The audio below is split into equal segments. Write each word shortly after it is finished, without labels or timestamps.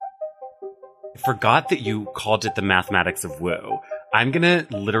I forgot that you called it the mathematics of woo. I'm gonna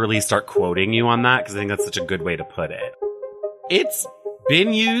literally start quoting you on that because I think that's such a good way to put it. It's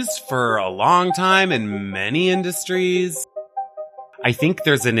been used for a long time in many industries. I think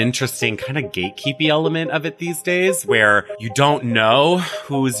there's an interesting kind of gatekeepy element of it these days where you don't know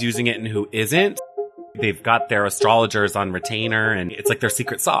who's using it and who isn't. They've got their astrologers on retainer and it's like their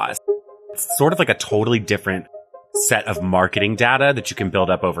secret sauce. It's sort of like a totally different set of marketing data that you can build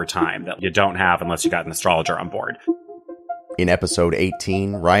up over time that you don't have unless you got an astrologer on board. In episode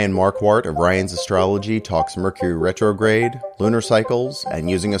 18, Ryan Marquardt of Ryan's Astrology talks Mercury retrograde, lunar cycles, and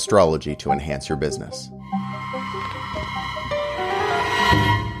using astrology to enhance your business.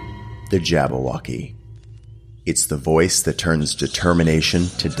 The Jabberwocky. It's the voice that turns determination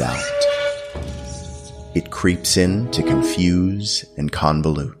to doubt. It creeps in to confuse and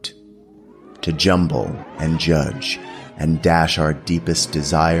convolute, to jumble and judge and dash our deepest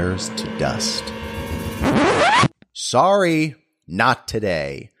desires to dust. Sorry, not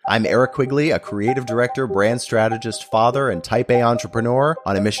today. I'm Eric Quigley, a creative director, brand strategist, father, and type A entrepreneur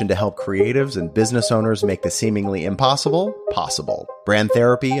on a mission to help creatives and business owners make the seemingly impossible possible. Brand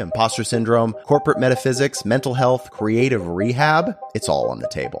therapy, imposter syndrome, corporate metaphysics, mental health, creative rehab, it's all on the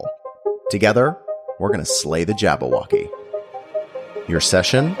table. Together, we're going to slay the Jabberwocky. Your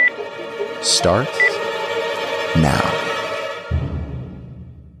session starts now.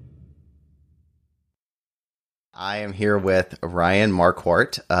 I am here with Ryan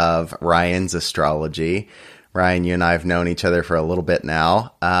Marquardt of Ryan's Astrology. Ryan, you and I have known each other for a little bit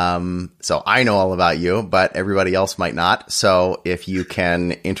now. So I know all about you, but everybody else might not. So if you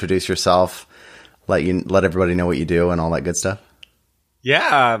can introduce yourself, let everybody know what you do and all that good stuff.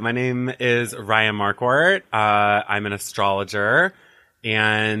 Yeah, my name is Ryan Marquardt. I'm an astrologer.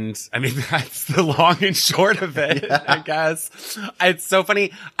 And I mean, that's the long and short of it, yeah. I guess. It's so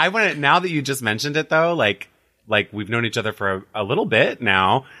funny. Now that you just mentioned it though, like we've known each other for a little bit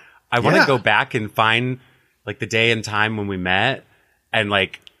now. I want to go back and find like the day and time when we met and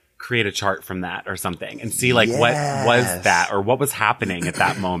like create a chart from that or something and see like what was that or what was happening at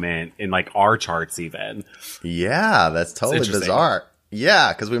that moment in like our charts even. Yeah, that's totally bizarre.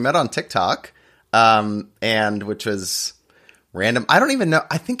 Yeah, because we met on TikTok, and which was random. I don't even know.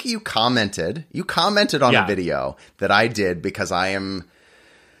 I think you commented on a video that I did because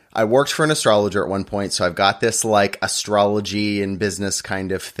I worked for an astrologer at one point. So I've got this like astrology and business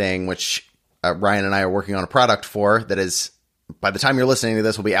kind of thing, which Ryan and I are working on a product for that is, by the time you're listening to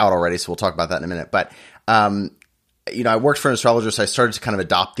this, will be out already. So we'll talk about that in a minute. But, I worked for an astrologer. So I started to kind of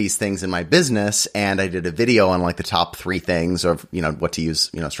adopt these things in my business. And I did a video on like the top 3 things of, what to use,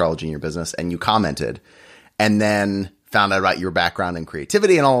 astrology in your business. And you commented and then found out about your background in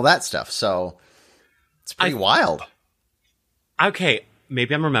creativity and all of that stuff. So it's pretty wild. Okay.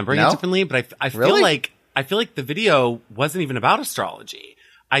 Maybe I'm remembering it differently, but I feel Really? like the video wasn't even about astrology.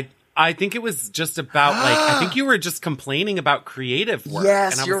 I think it was just about like I think you were just complaining about creative work.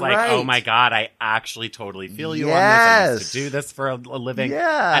 Yes, and I was you're like, right. oh my God, I actually totally feel you on this. I used to do this for a living.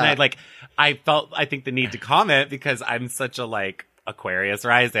 Yeah. And I think the need to comment because I'm such a like Aquarius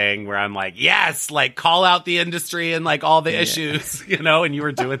rising where I'm like, yes, like call out the industry and like all the issues, and you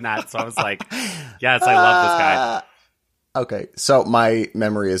were doing that. So I was like, yes, I love this guy. Okay, so my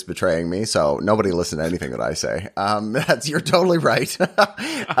memory is betraying me, so nobody listen to anything that I say. You're totally right.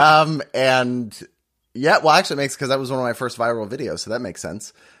 And yeah, well, actually it makes, because that was one of my first viral videos, so that makes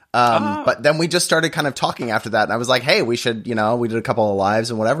sense. But then we just started kind of talking after that, and I was like, hey, we should, we did a couple of lives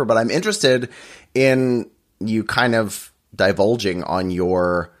and whatever, but I'm interested in you kind of divulging on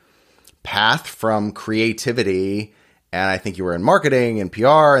your path from creativity. And I think you were in marketing and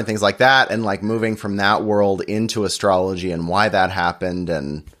PR and things like that, and like moving from that world into astrology and why that happened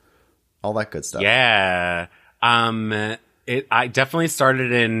and all that good stuff. Yeah. I definitely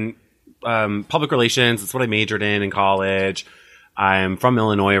started in public relations. It's what I majored in college. I'm from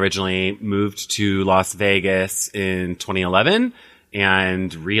Illinois originally, moved to Las Vegas in 2011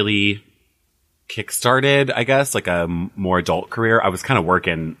 and really kickstarted, I guess, like a more adult career. I was kind of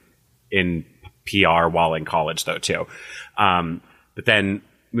working in PR while in college though too. But then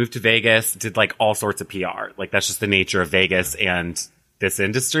moved to Vegas, did like all sorts of PR. Like that's just the nature of Vegas and this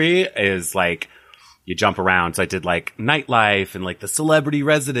industry is like you jump around. So I did like nightlife and like the celebrity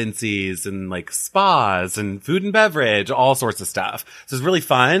residencies and like spas and food and beverage, all sorts of stuff. So it was really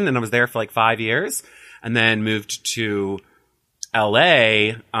fun. And I was there for like 5 years and then moved to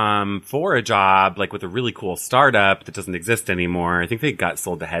LA, for a job, like with a really cool startup that doesn't exist anymore. I think they got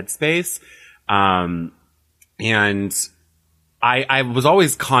sold to Headspace. And I was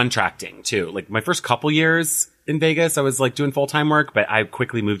always contracting too. Like my first couple years in Vegas. I was like doing full-time work, but I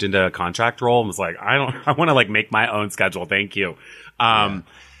quickly moved into a contract role and was like, I want to like make my own schedule. Thank you.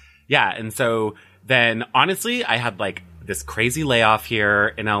 Yeah. And so then honestly, I had like this crazy layoff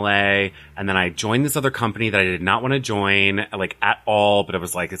here in LA. And then I joined this other company that I did not want to join like at all, but it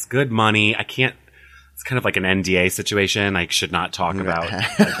was like, it's good money. It's kind of like an NDA situation. I should not talk about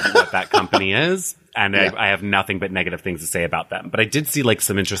like, what that company is. And I have nothing but negative things to say about them. But I did see like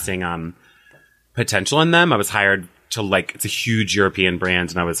some interesting potential in them. I was hired to like, it's a huge European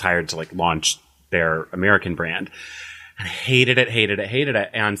brand, and I was hired to like launch their American brand. And I hated it.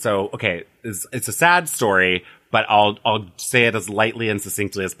 And so, okay, it's a sad story, but I'll say it as lightly and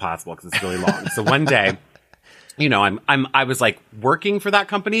succinctly as possible because it's really long. So one day, you know, I was like working for that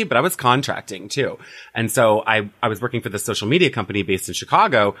company, but I was contracting too. And so I was working for this social media company based in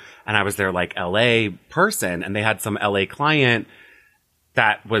Chicago, and I was their like LA person, and they had some LA client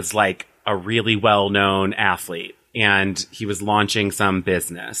that was like a really well-known athlete, and he was launching some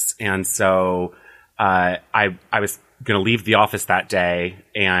business. And so, I was going to leave the office that day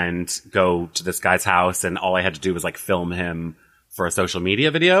and go to this guy's house, and all I had to do was like film him for a social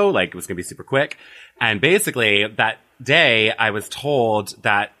media video. Like it was going to be super quick. And basically that day I was told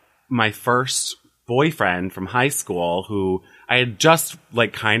that my first boyfriend from high school, who I had just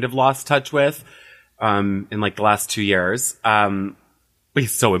like kind of lost touch with, in like the last 2 years, but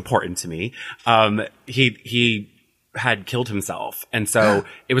he's so important to me. He had killed himself. And so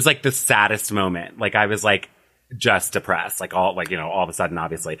it was like the saddest moment. Like I was like just depressed, like all of a sudden,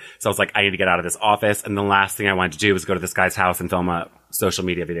 obviously. So I was like, I need to get out of this office. And the last thing I wanted to do was go to this guy's house and film a social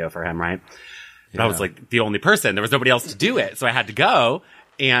media video for him. Right. But I was like the only person. There was nobody else to do it. So I had to go,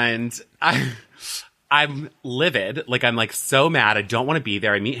 and I'm livid. Like, I'm like so mad. I don't want to be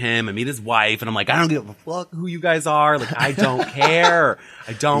there. I meet him. I meet his wife. And I'm like, I don't give a fuck who you guys are. Like, I don't care.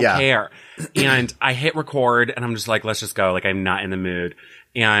 I don't care. And I hit record, and I'm just like, let's just go. Like, I'm not in the mood.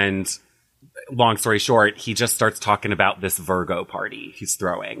 And long story short, he just starts talking about this Virgo party he's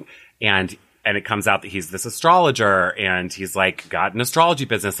throwing. And it comes out that he's this astrologer, and he's like got an astrology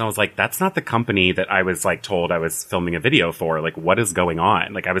business. And I was like, that's not the company that I was like told I was filming a video for. Like, what is going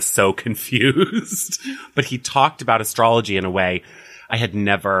on? Like, I was so confused. But he talked about astrology in a way I had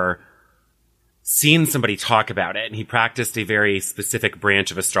never seen somebody talk about it. And he practiced a very specific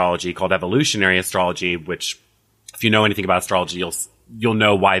branch of astrology called evolutionary astrology, which if you know anything about astrology, you'll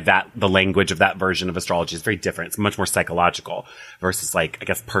know why the language of that version of astrology is very different. It's much more psychological versus like, I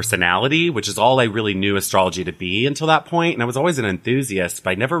guess, personality, which is all I really knew astrology to be until that point. And I was always an enthusiast, but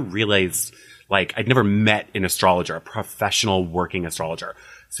I never realized, like, I'd never met an astrologer, a professional working astrologer.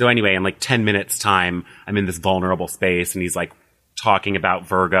 So anyway, in like 10 minutes time, I'm in this vulnerable space, and he's like talking about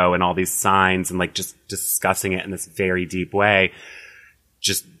Virgo and all these signs and like just discussing it in this very deep way.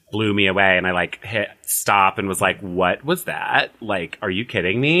 Just blew me away. And I like hit stop and was like, what was that? Like, are you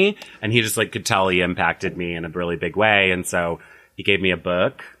kidding me? And he just like could tell he impacted me in a really big way. And so he gave me a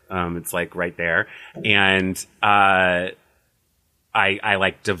book. It's like right there. And, I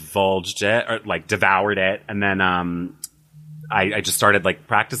like divulged it or like devoured it. And then, I just started like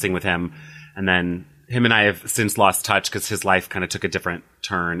practicing with him. And then him and I have since lost touch because his life kind of took a different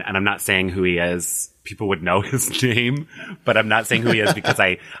turn. And I'm not saying who he is. People would know his name, but I'm not saying who he is because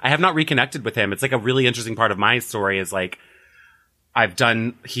I have not reconnected with him. It's like a really interesting part of my story is like,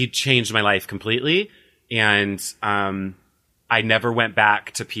 he changed my life completely. And, I never went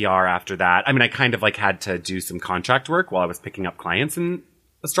back to PR after that. I mean, I kind of like had to do some contract work while I was picking up clients in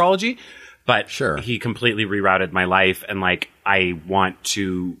astrology, but he completely rerouted my life. And like, I want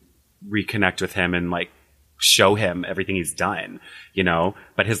to reconnect with him and like show him everything he's done, you know,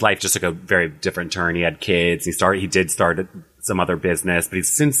 but his life just took a very different turn. He had kids. He did start some other business, but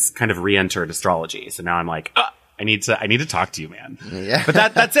he's since kind of re-entered astrology. So now I'm like, I need to talk to you, man. Yeah. But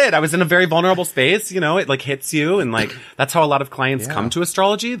that's it. I was in a very vulnerable space, you know, it like hits you. And like, that's how a lot of clients come to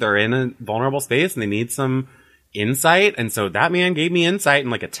astrology. They're in a vulnerable space and they need some insight. And so that man gave me insight in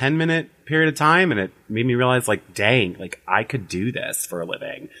like a 10-minute period of time. And it made me realize like, dang, like I could do this for a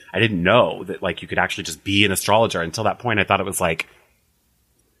living. I didn't know that like you could actually just be an astrologer. Until that point, I thought it was like,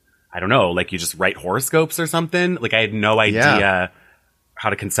 I don't know, like you just write horoscopes or something. Like I had no idea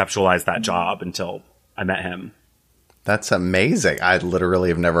how to conceptualize that job until I met him. That's amazing. I literally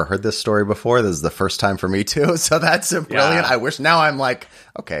have never heard this story before. This is the first time for me too. So that's brilliant. I wish now I'm like,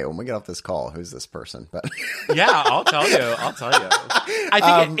 okay, when we get off this call, who's this person? But yeah, I'll tell you.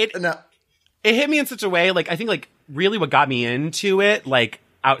 I think it hit me in such a way. Like, I think like really what got me into it, like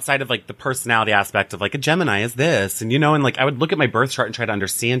outside of like the personality aspect of like a Gemini is this, and you know, and like I would look at my birth chart and try to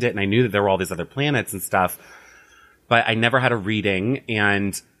understand it. And I knew that there were all these other planets and stuff, but I never had a reading.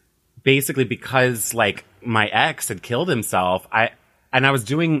 And basically because like my ex had killed himself, I was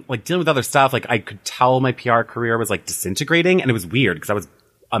doing like dealing with other stuff. Like I could tell my PR career was like disintegrating, and it was weird because I was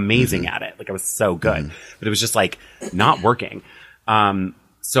amazing at it. Like I was so good, but it was just like not working.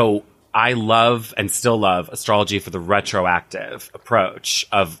 So I love and still love astrology for the retroactive approach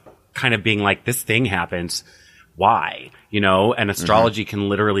of kind of being like, this thing happened. Why? You know, and astrology can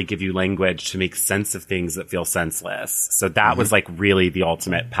literally give you language to make sense of things that feel senseless. So that was like really the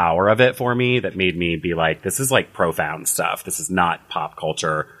ultimate power of it for me that made me be like, this is like profound stuff. This is not pop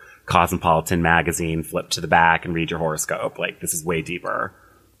culture, Cosmopolitan magazine, flip to the back and read your horoscope. Like this is way deeper.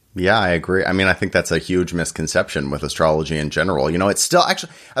 Yeah, I agree. I mean, I think that's a huge misconception with astrology in general. You know, it's still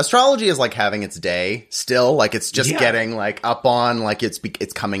actually astrology is like having its day still, like it's just getting like up on, like it's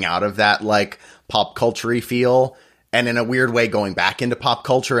coming out of that like pop culture-y feel, and in a weird way going back into pop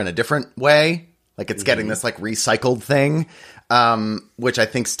culture in a different way. Like it's getting this like recycled thing, which I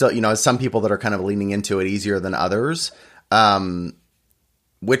think still, you know, some people that are kind of leaning into it easier than others,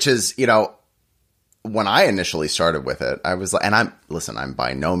 which is, you know, when I initially started with it, I was like, and I'm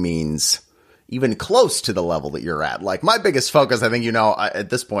by no means even close to the level that you're at. Like my biggest focus, I think, you know, at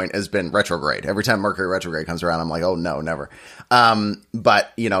this point has been retrograde. Every time Mercury retrograde comes around, I'm like, oh no, never.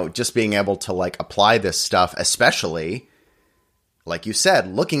 But you know, just being able to like apply this stuff, especially like you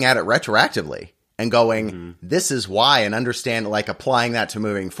said, looking at it retroactively and going, this is why, and understand, like applying that to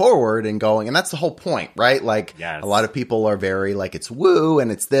moving forward and going, and that's the whole point, right? Like a lot of people are very like, it's woo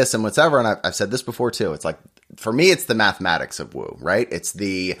and it's this and whatever. And I've said this before too. It's like, for me, it's the mathematics of woo, right? It's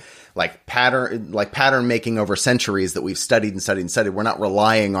the pattern making over centuries that we've studied and studied and studied. We're not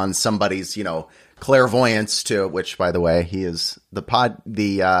relying on somebody's, you know, clairvoyance to, which by the way, he is the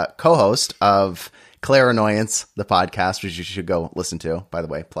co-host of Clairannoyance, the podcast, which you should go listen to, by the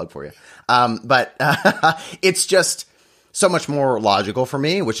way, plug for you. But it's just so much more logical for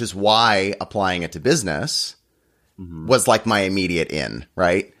me, which is why applying it to business was like my immediate in,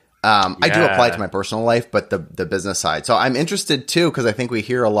 right? I do apply it to my personal life, but the business side. So I'm interested too, because I think we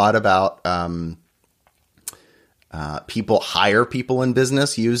hear a lot about people hire people in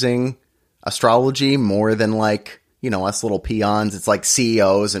business using astrology more than like, you know, us little peons. It's like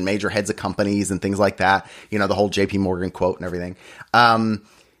CEOs and major heads of companies and things like that. You know, the whole JP Morgan quote and everything.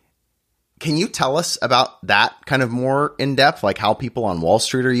 Can you tell us about that kind of more in depth? Like how people on Wall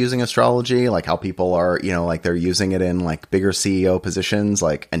Street are using astrology, like how people are, you know, like they're using it in like bigger CEO positions,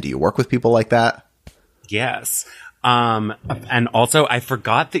 like, and do you work with people like that? Yes. And also I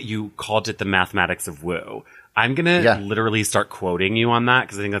forgot that you called it the mathematics of woo. I'm going to literally start quoting you on that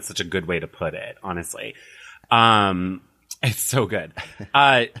because I think that's such a good way to put it, honestly. It's so good.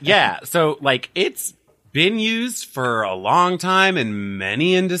 So like it's been used for a long time in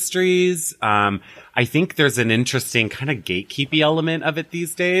many industries. I think there's an interesting kind of gatekeepy element of it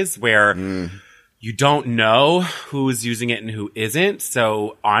these days where you don't know who's using it and who isn't.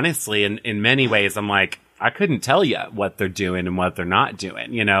 So honestly, in many ways, I'm like, I couldn't tell you what they're doing and what they're not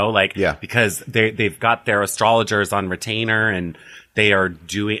doing, you know, like, because they've got their astrologers on retainer and they are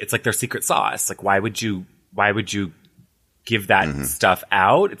doing, it's like their secret sauce. Like, why would you give that stuff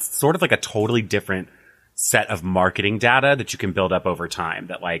out? It's sort of like a totally different set of marketing data that you can build up over time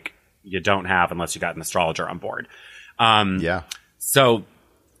that like you don't have unless you got an astrologer on board. So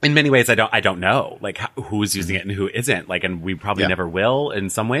in many ways, I don't know like who's using it and who isn't, like, and we probably never will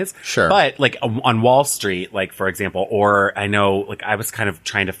in some ways. Sure. But like on Wall Street, like for example, or I know like I was kind of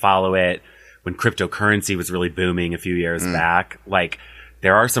trying to follow it when cryptocurrency was really booming a few years back. Like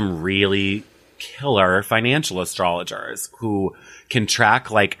there are some really killer financial astrologers who can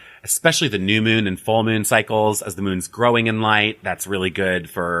track like especially the new moon and full moon cycles as the moon's growing in light. That's really good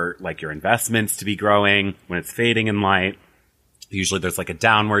for like your investments to be growing when it's fading in light. Usually there's like a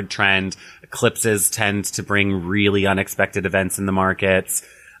downward trend. Eclipses tend to bring really unexpected events in the markets.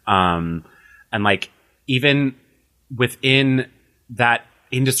 And like even within that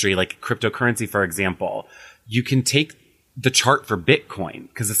industry, like cryptocurrency, for example, you can take the chart for Bitcoin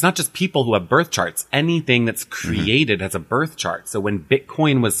because it's not just people who have birth charts. Anything that's created has a birth chart. So when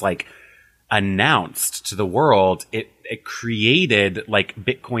Bitcoin was like announced to the world, it created like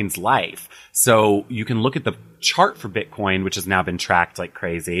Bitcoin's life. So you can look at the chart for Bitcoin, which has now been tracked like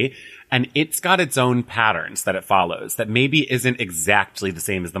crazy, and it's got its own patterns that it follows that maybe isn't exactly the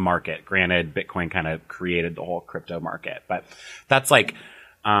same as the market. Granted, Bitcoin kind of created the whole crypto market, but that's like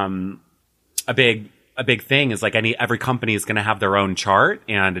a big thing is like every company is going to have their own chart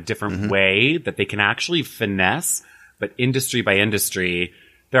and a different way that they can actually finesse. But industry by industry,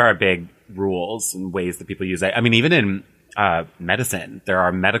 there are big rules and ways that people use it. I mean, even in medicine. There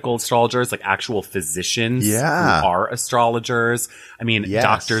are medical astrologers, like actual physicians who Yeah. are astrologers. I mean, Yes.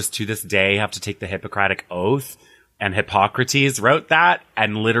 doctors to this day have to take the Hippocratic Oath, and Hippocrates wrote that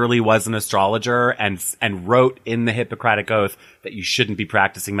and literally was an astrologer and wrote in the Hippocratic Oath that you shouldn't be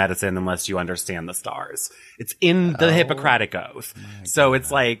practicing medicine unless you understand the stars. It's in the Hippocratic Oath. So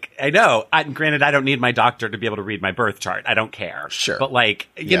it's like, I know, granted, I don't need my doctor to be able to read my birth chart. I don't care. Sure. But like,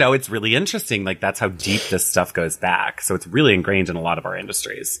 you know, it's really interesting. Like that's how deep this stuff goes back. So it's really ingrained in a lot of our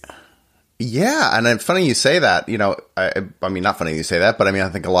industries. Yeah, and it's funny you say that. You know, I mean, not funny you say that, but I mean, I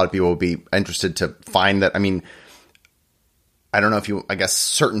think a lot of people will be interested to find that. I mean, I don't know if I guess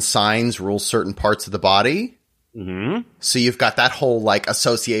certain signs rule certain parts of the body. Mm-hmm. So you've got that whole like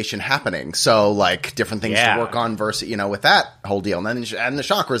association happening. So like different things to work on versus, you know, with that whole deal. And then and the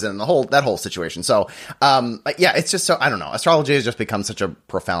chakras and that whole situation. So, yeah, it's just so, I don't know. Astrology has just become such a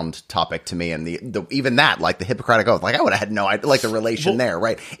profound topic to me. And the even that, like the Hippocratic Oath, like I would have had no idea, like the relation there,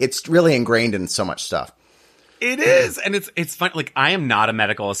 right? It's really ingrained in so much stuff. It is. And it's fun. Like I am not a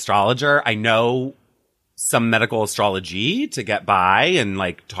medical astrologer. I know some medical astrology to get by and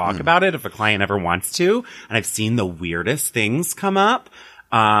like talk about it if a client ever wants to. And I've seen the weirdest things come up.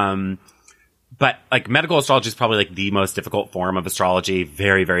 But like medical astrology is probably like the most difficult form of astrology,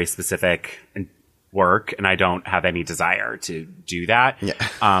 very, very specific work. And I don't have any desire to do that. Yeah.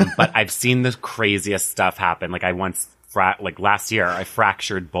 But I've seen the craziest stuff happen. Like I once, like last year, I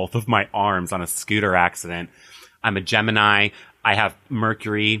fractured both of my arms on a scooter accident. I'm a Gemini. I have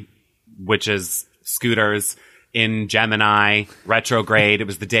Mercury, which is scooters in Gemini retrograde. It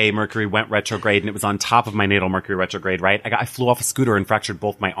was the day Mercury went retrograde and it was on top of my natal Mercury retrograde, right? I flew off a scooter and fractured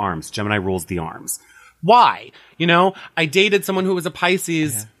both my arms. Gemini rules the arms. Why? You know, I dated someone who was a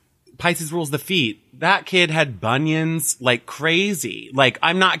Pisces. Yeah. Pisces rules the feet. That kid had bunions like crazy. Like,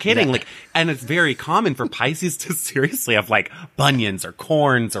 I'm not kidding. Yeah. Like, and it's very common for Pisces to seriously have like bunions or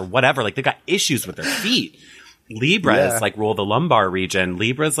corns or whatever. Like they got issues with their feet. Libras like rule the lumbar region.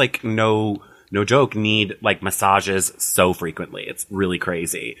 Libras like no joke, need like massages so frequently. It's really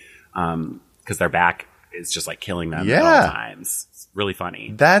crazy. Cause their back is just like killing them at all times. It's really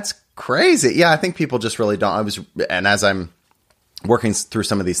funny. That's crazy. Yeah. I think people just really don't. And as I'm working through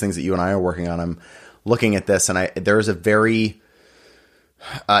some of these things that you and I are working on, I'm looking at this and there is a very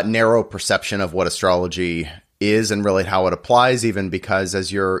narrow perception of what astrology is and really how it applies, even because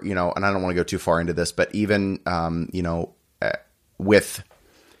as you're, you know, and I don't want to go too far into this, but even, you know, with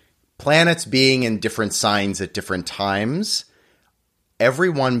planets being in different signs at different times,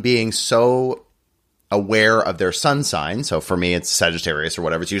 everyone being so aware of their sun sign. So for me, it's Sagittarius or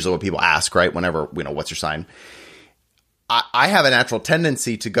whatever. It's usually what people ask, right? Whenever, you know, what's your sign? I have a natural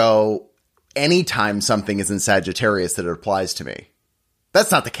tendency to go, anytime something is in Sagittarius, that it applies to me.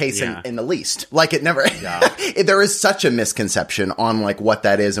 That's not the case in the least. Like it never, there is such a misconception on like what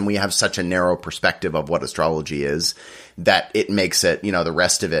that is. And we have such a narrow perspective of what astrology is that it makes it, you know, the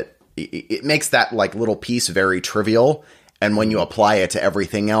rest of it, it makes that like little piece very trivial. And when you apply it to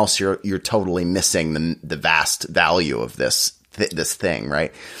everything else, you're totally missing the vast value of this thing.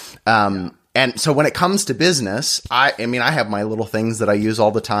 Right. And so when it comes to business, I mean, I have my little things that I use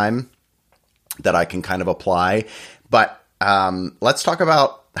all the time that I can kind of apply, but let's talk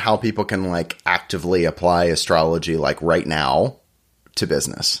about how people can like actively apply astrology like right now to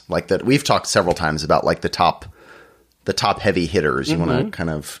business. Like that we've talked several times about like the top heavy hitters. You want to kind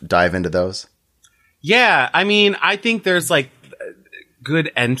of dive into those? Yeah. I mean, I think there's like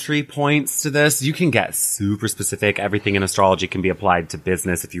good entry points to this. You can get super specific. Everything in astrology can be applied to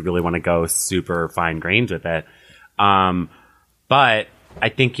business if you really want to go super fine grained with it. But I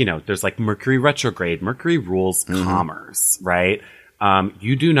think, you know, there's like Mercury retrograde. Mercury rules commerce, right?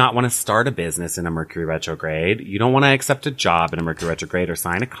 You do not want to start a business in a Mercury retrograde. You don't want to accept a job in a Mercury retrograde or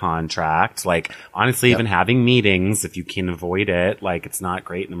sign a contract. Like, honestly, even having meetings, if you can avoid it, like, it's not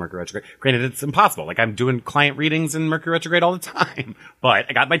great in a Mercury retrograde. Granted, it's impossible. Like, I'm doing client readings in Mercury retrograde all the time, but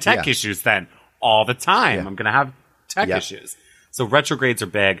I got my tech issues then all the time. I'm going to have tech issues. So retrogrades are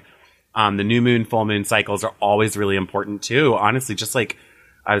big. The new moon, full moon cycles are always really important too. Honestly, just like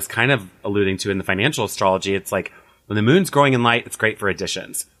I was kind of alluding to in the financial astrology, it's like when the moon's growing in light, it's great for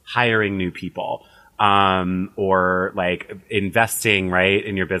additions, hiring new people, or like investing right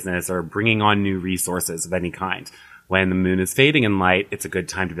in your business or bringing on new resources of any kind. When the moon is fading in light, it's a good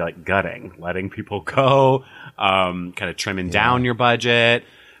time to be like gutting, letting people go, kind of trimming down your budget.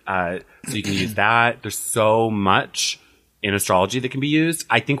 So you can use that. There's so much in astrology that can be used.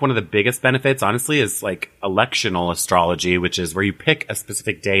 I think one of the biggest benefits, honestly, is like electional astrology, which is where you pick a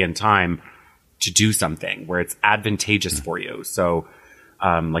specific day and time to do something where it's advantageous for you. So,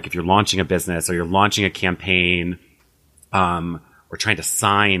 like if you're launching a business or you're launching a campaign, or trying to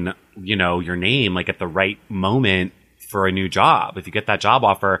sign, your name like at the right moment for a new job. If you get that job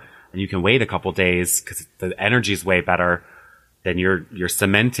offer and you can wait a couple days because the energy is way better, then you're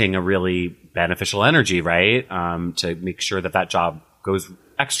cementing a really beneficial energy, right? To make sure that job goes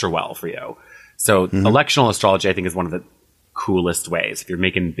extra well for you. So electional astrology, I think, is one of the coolest ways. If you're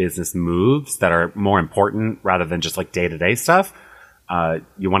making business moves that are more important rather than just like day-to-day stuff,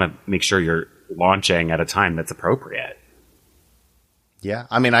 you want to make sure you're launching at a time that's appropriate. Yeah.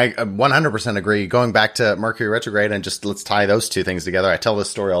 I mean, I 100% agree. Going back to Mercury retrograde, and just let's tie those two things together. I tell this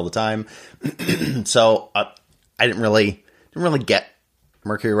story all the time. So I didn't really get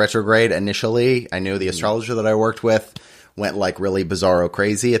Mercury retrograde initially. I knew the astrologer that I worked with went like really bizarro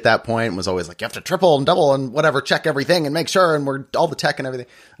crazy at that point and was always like, you have to triple and double and whatever, check everything and make sure, and we're all the tech and everything.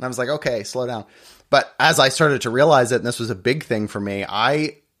 And I was like, okay, slow down. But as I started to realize it, and this was a big thing for me,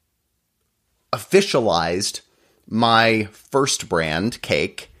 I officialized my first brand,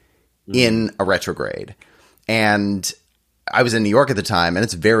 Cake, in a retrograde. And I was in New York at the time, and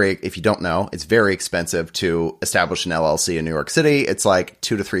it's if you don't know, it's very expensive to establish an LLC in New York City. It's like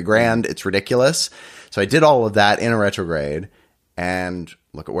 $2,000 to $3,000. It's ridiculous. So I did all of that in a retrograde, and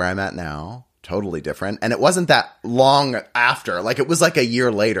look at where I'm at now. Totally different. And it wasn't that long after, like it was like a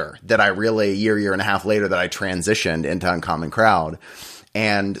year later that I really, year and a half later that I transitioned into Uncommon Crowd.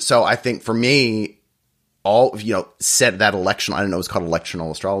 And so I think for me, said that election, I don't know, it's called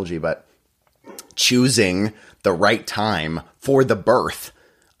electional astrology, but choosing the right time for the birth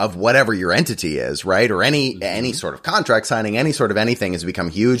of whatever your entity is, right? Or any sort of contract signing, any sort of anything has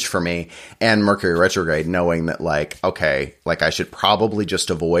become huge for me. And Mercury retrograde, knowing that like, okay, like I should probably just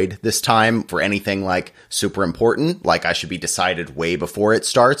avoid this time for anything like super important. Like I should be decided way before it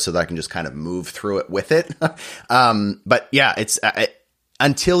starts so that I can just kind of move through it with it. But yeah, it's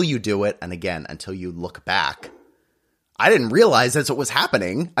until you do it. And again, until you look back, I didn't realize that's what was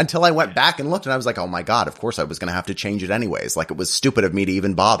happening until I went back and looked, and I was like, oh my God, of course I was going to have to change it anyways. Like it was stupid of me to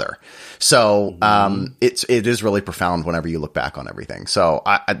even bother. So, it is really profound whenever you look back on everything. So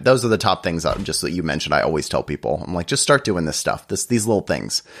those are the top things just that you mentioned. I always tell people, I'm like, just start doing this stuff, these little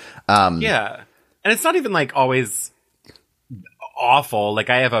things. Yeah. And it's not even like always awful.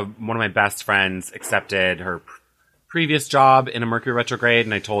 Like I have one of my best friends accepted her previous job in a Mercury retrograde,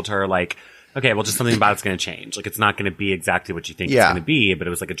 and I told her like, okay, well, just something about it's going to change. Like, it's not going to be exactly what you think it's going to be, but it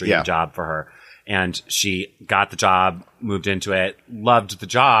was like a dream job for her. And she got the job, moved into it, loved the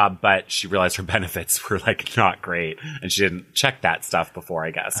job, but she realized her benefits were like not great. And she didn't check that stuff before,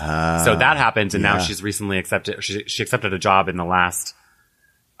 I guess. So that happened. And now she's recently accepted, she accepted a job in the last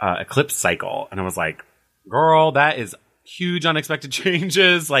eclipse cycle. And I was like, girl, that is huge unexpected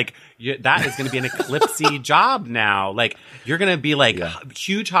changes. Like that is going to be an eclipsey job now. Like you're going to be like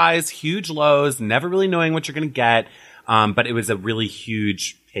huge highs, huge lows, never really knowing what you're going to get. But it was a really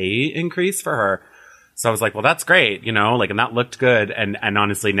huge pay increase for her. So I was like, well, that's great, and that looked good. And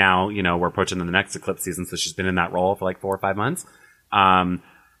honestly now, we're approaching the next eclipse season. So she's been in that role for like 4 or 5 months. And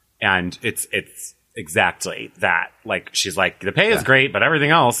it's exactly that. Like she's like, the pay is great, but everything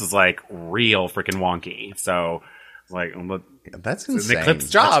else is like real freaking wonky. So like, that's insane. An eclipse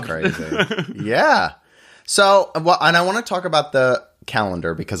job. That's crazy. Yeah. So, and I want to talk about the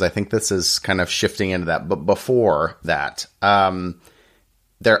calendar because I think this is kind of shifting into that. But before that,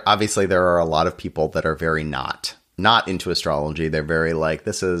 there are a lot of people that are very not into astrology. They're very like,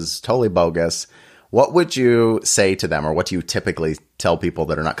 this is totally bogus. What would you say to them, or what do you typically tell people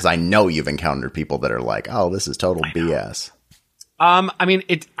that are not? Because I know you've encountered people that are like, oh, this is total BS. I mean,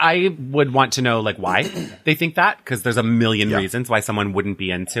 I would want to know like why they think that, because there's a million reasons why someone wouldn't be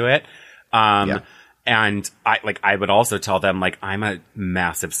into it. And I would also tell them like, I'm a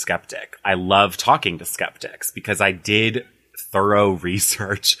massive skeptic. I love talking to skeptics because I did thorough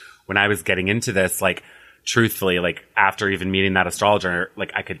research when I was getting into this. Like, truthfully, like after even meeting that astrologer,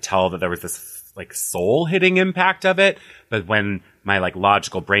 like I could tell that there was this like soul hitting impact of it. But when my like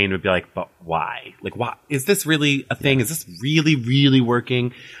logical brain would be like, but why? Like, why is this really a thing? Is this really, really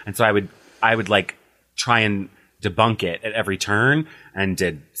working? And so I would like try and debunk it at every turn, and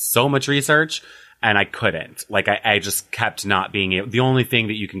did so much research, and I couldn't. Like, I just kept not being able. The only thing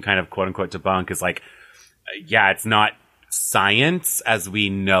that you can kind of quote unquote debunk is like, it's not science as we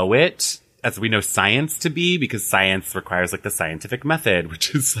know it, as we know science to be, because science requires like the scientific method,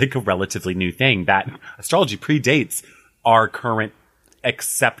 which is like a relatively new thing. That astrology predates our current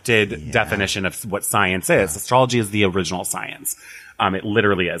accepted definition of what science is. Astrology is the original science. It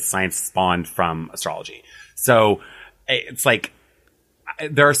literally is. Science spawned from astrology. So it's like,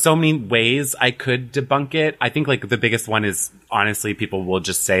 there are so many ways I could debunk it. I think like the biggest one is honestly people will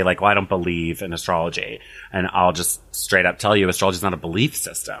just say like, well, I don't believe in astrology. And I'll just straight up tell you astrology is not a belief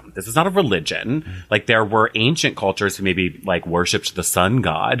system. This is not a religion. Mm-hmm. Like there were ancient cultures who maybe like worshipped the sun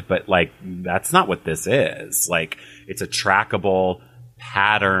god, but like that's not what this is. Like it's a trackable,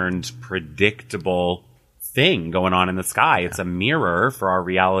 patterned, predictable thing going on in the sky. It's a mirror for our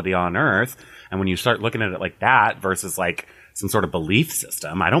reality on Earth. And when you start looking at it like that versus like some sort of belief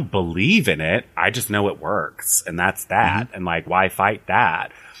system, I don't believe in it. I just know it works. And that's that. Mm-hmm. And like, why fight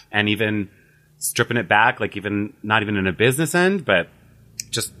that? And even stripping it back, like even not even in a business end, but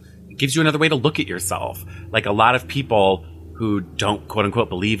just it gives you another way to look at yourself. Like a lot of people who don't quote unquote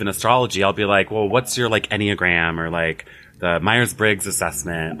believe in astrology, I'll be like, well, what's your like Enneagram or like the Myers-Briggs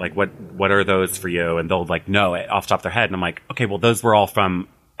assessment? Like what are those for you? And they'll like know it off the top of their head. And I'm like, okay, well, those were all from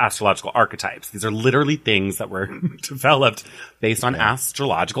astrological archetypes. These are literally things that were developed based on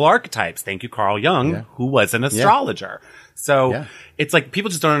astrological archetypes. Thank you, Carl Jung, who was an astrologer. So it's like people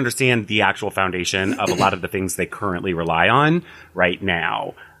just don't understand the actual foundation of a lot of the things they currently rely on right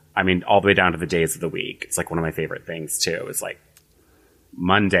now. I mean, all the way down to the days of the week. It's like one of my favorite things too, is like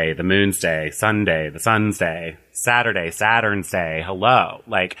Monday, the moon's day, Sunday, the sun's day, Saturday, Saturn's day. Hello.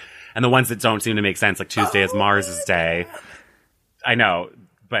 Like, and the ones that don't seem to make sense, like Tuesday is Mars's day. I know.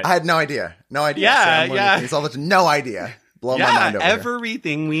 But I had no idea. No idea. No idea. Blow my mind over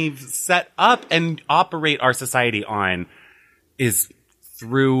everything we've set up and operate our society on is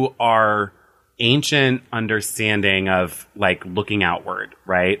through our ancient understanding of like looking outward,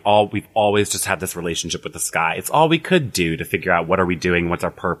 right? We've always just had this relationship with the sky. It's all we could do to figure out what are we doing? What's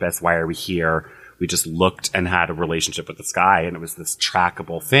our purpose? Why are we here? We just looked and had a relationship with the sky, and it was this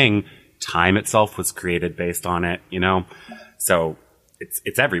trackable thing. Time itself was created based on it, you know? So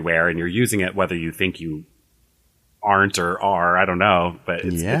it's everywhere, and you're using it whether you think you aren't or are. I don't know, but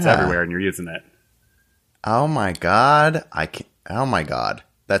it's everywhere, and you're using it. Oh my god! Oh my god!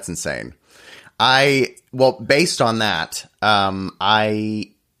 That's insane. Based on that,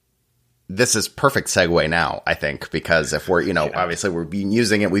 this is perfect segue now, I think, because if we're, obviously we've been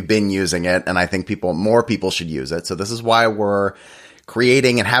using it, and I think more people should use it. So this is why we're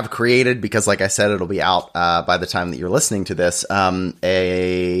creating and have created, because like I said, it'll be out by the time that you're listening to this, an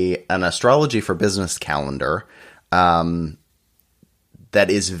astrology for business calendar that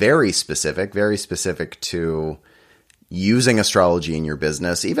is very specific to using astrology in your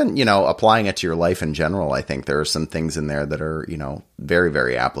business, even, applying it to your life in general. I think there are some things in there that are, very,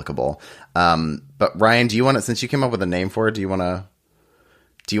 very applicable. But Ryan, since you came up with a name for it, do you want to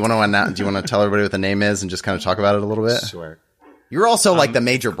tell everybody what the name is and just kind of talk about it a little bit? Sure. You're also like the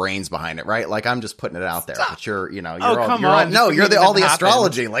major brains behind it, right? Like I'm just putting it out there, but you're all the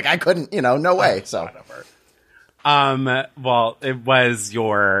astrology. Like I couldn't, no way. So, well, it was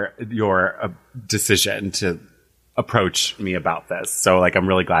your decision to approach me about this. So like, I'm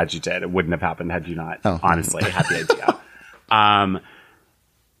really glad you did. It wouldn't have happened had you not honestly had the idea.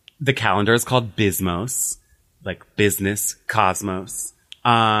 The calendar is called Bismos, like business cosmos.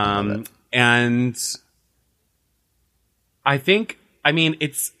 And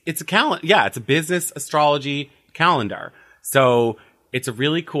it's a calendar. Yeah, it's a business astrology calendar. So it's a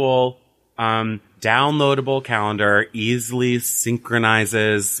really cool, downloadable calendar, easily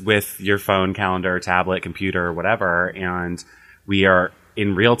synchronizes with your phone calendar, tablet, computer, whatever. And we are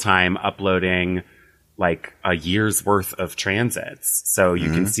in real time uploading like a year's worth of transits. So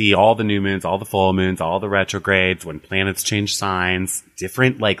you can see all the new moons, all the full moons, all the retrogrades, when planets change signs,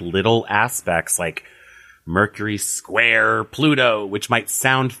 different like little aspects like Mercury square Pluto, which might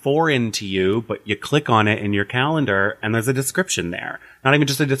sound foreign to you, but you click on it in your calendar and there's a description there. Not even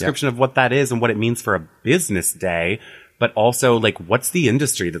just a description of what that is and what it means for a business day, but also like what's the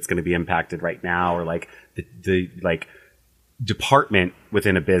industry that's going to be impacted right now, or like the like department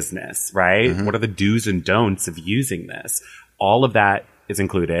within a business, right? What are the do's and don'ts of using this? All of that is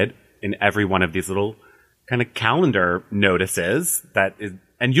included in every one of these little kind of calendar notices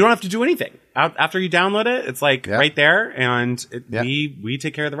and you don't have to do anything. After you download it, it's like right there, and we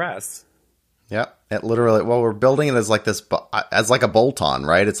take care of the rest. Yeah, it literally. Well, we're building it as like a bolt-on,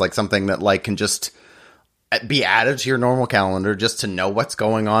 right? It's like something that like can just be added to your normal calendar just to know what's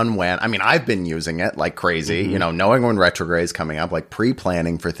going on when. I mean, I've been using it like crazy, knowing when retrograde is coming up, like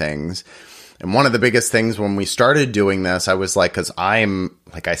pre-planning for things. And one of the biggest things when we started doing this, I was like, because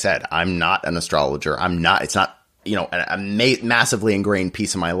like I said, I'm not an astrologer. It's not, a massively ingrained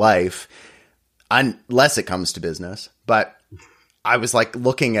piece of my life, unless it comes to business. But I was like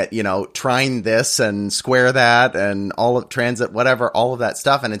looking at, trying this and square that and all of transit, whatever, all of that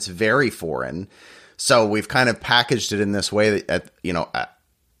stuff. And it's very foreign. So we've kind of packaged it in this way that,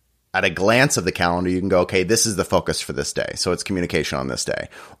 at a glance of the calendar, you can go, okay, this is the focus for this day. So it's communication on this day,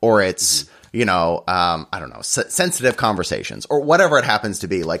 or it's, I don't know, sensitive conversations, or whatever it happens to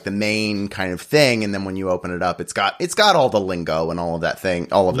be, like the main kind of thing. And then when you open it up, it's got all the lingo and all of that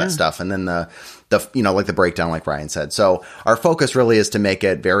thing, all of that stuff. And then the like the breakdown, like Ryan said. So our focus really is to make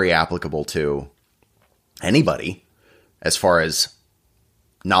it very applicable to anybody as far as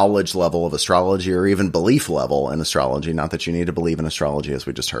knowledge level of astrology, or even belief level in astrology. Not that you need to believe in astrology, as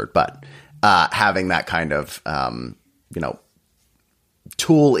we just heard, but having that kind of,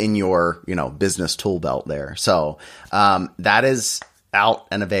 tool in your, business tool belt there. So that is out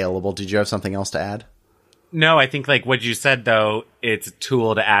and available. Did you have something else to add? No, I think like what you said, though, it's a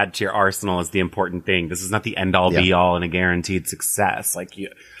tool to add to your arsenal is the important thing. This is not the end all be all and a guaranteed success.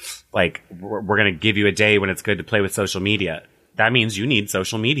 We're going to give you a day when it's good to play with social media. That means you need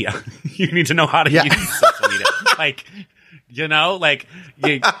social media. You need to know how to use social media.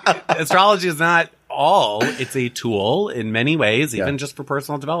 Astrology is not all. It's a tool in many ways, even just for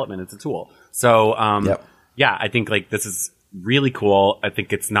personal development. It's a tool. So, I think like this is really cool. I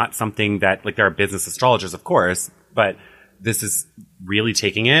think it's not something that like there are business astrologers, of course, but this is really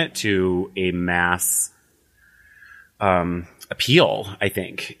taking it to a mass appeal, I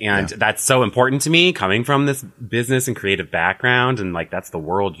think. And that's so important to me coming from this business and creative background. And like, that's the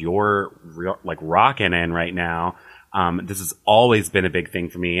world you're rocking in right now. This has always been a big thing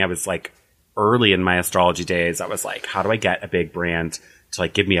for me. I was like early in my astrology days. I was like, how do I get a big brand to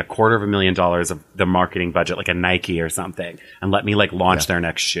like give me $250,000 of the marketing budget, like a Nike or something, and let me like launch their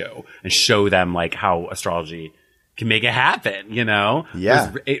next shoe and show them like how astrology can make it happen,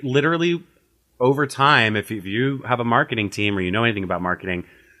 Yeah. It literally, over time, if you have a marketing team or you know anything about marketing,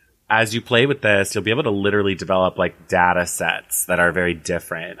 as you play with this, you'll be able to literally develop like data sets that are very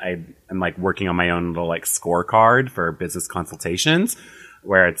different. I'm like working on my own little like scorecard for business consultations,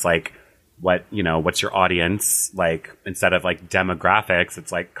 where it's like, what's your audience like? Instead of like demographics,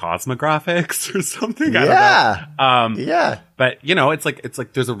 it's like cosmographics or something. I don't know. But it's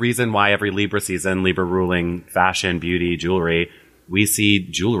like there's a reason why every Libra season, Libra ruling fashion, beauty, jewelry, we see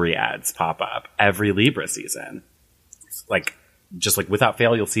jewelry ads pop up every Libra season. Like, just like without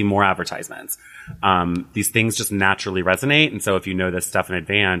fail, you'll see more advertisements. These things just naturally resonate. And so if you know this stuff in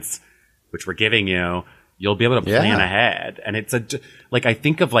advance, which we're giving you, you'll be able to plan ahead. And it's I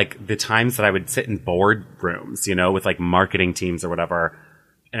think of like the times that I would sit in boardrooms, with like marketing teams or whatever.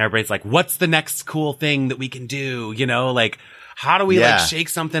 And everybody's like, what's the next cool thing that we can do? Like, how do we like shake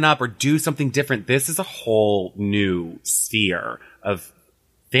something up or do something different? This is a whole new sphere of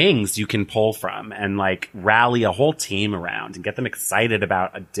things you can pull from and like rally a whole team around and get them excited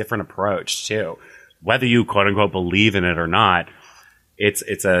about a different approach too. Whether you quote unquote believe in it or not, it's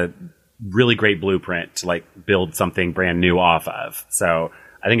a really great blueprint to like build something brand new off of. So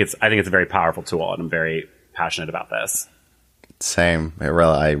I think it's a very powerful tool, and I'm very passionate about this. Same. I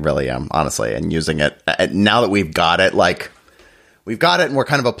really am, honestly. And using it now that we've got it, and we're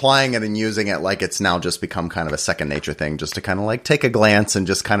kind of applying it and using it, like it's now just become kind of a second nature thing, just to kind of like take a glance and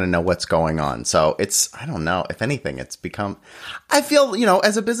just kind of know what's going on. So I don't know, if anything, it's become, I feel,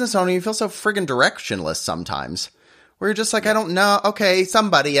 as a business owner, you feel so friggin' directionless sometimes, where you're just like, I don't know. Okay,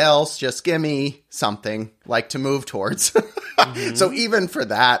 somebody else, just give me something like to move towards. Mm-hmm. So even for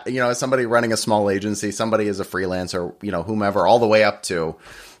that, as somebody running a small agency, somebody as a freelancer, whomever, all the way up to,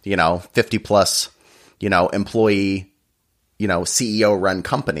 50 plus, employee, CEO run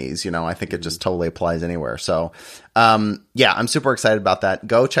companies, I think it just totally applies anywhere. So, I'm super excited about that.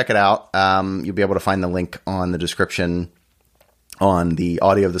 Go check it out. You'll be able to find the link on the description on the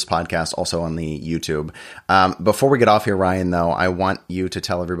audio of this podcast, also on the YouTube. Before we get off here, Ryan, though, I want you to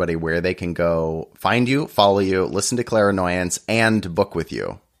tell everybody where they can go find you, follow you, listen to Clairvoyance, and book with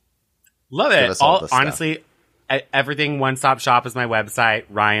you. Love it. Honestly, everything One Stop Shop is my website,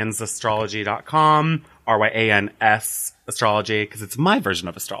 ryansastrology.com, RYANS astrology, because it's my version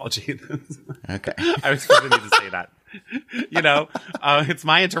of astrology. Okay. I was going to need to say that. It's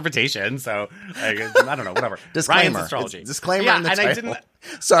my interpretation, so I don't know, whatever. Disclaimer. Ryan's astrology. Disclaimer in the title. I didn't.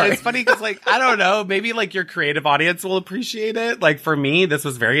 Sorry. It's funny because, I don't know, maybe your creative audience will appreciate it. Like for me, this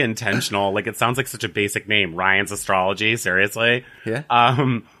was very intentional. It sounds like such a basic name, Ryan's Astrology. Seriously. Yeah.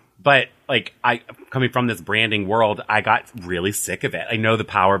 But I coming from this branding world, I got really sick of it. I know the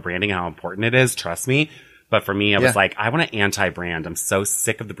power of branding, how important it is. Trust me. But for me, I was like, I want to anti-brand. I'm so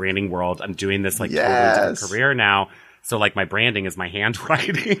sick of the branding world. I'm doing this totally different career now. So like my branding is my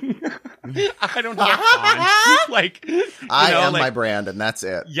handwriting. I don't have font. Like, I am my brand and that's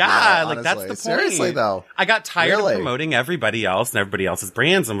it. Yeah, like that's the point. Seriously though. I got tired of promoting everybody else and everybody else's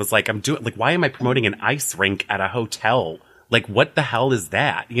brands and was like, why am I promoting an ice rink at a hotel? Like, what the hell is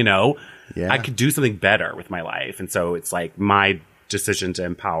that? You know, I could do something better with my life. And so it's like my decision to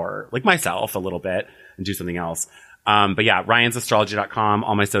empower like myself a little bit and do something else. But yeah, ryansastrology.com,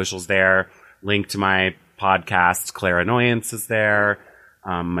 all my socials there. Link to my podcast, Clairanoyance is there.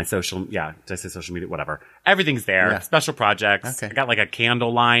 My social, did I say social media? Whatever. Everything's there. Yeah. Special projects. Okay. I got like a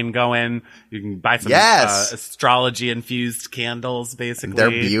candle line going. You can buy some astrology infused candles, basically. They're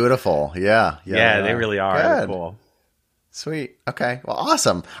beautiful. Yeah, they really are. They're cool. Sweet. Okay. Well,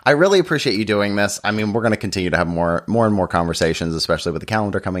 awesome. I really appreciate you doing this. I mean, we're going to continue to have more and more conversations, especially with the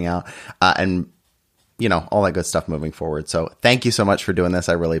calendar coming out, and you know, all that good stuff moving forward. So thank you so much for doing this.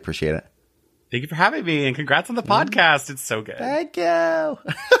 I really appreciate it. Thank you for having me, and congrats on the podcast. It's so good. Thank you.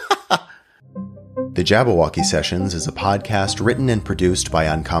 The Jabberwocky Sessions is a podcast written and produced by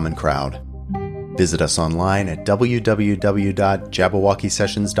Uncommon Crowd. Visit us online at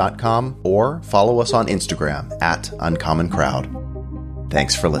www.jabberwockysessions.com or follow us on Instagram @UncommonCrowd.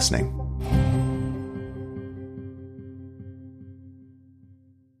 Thanks for listening.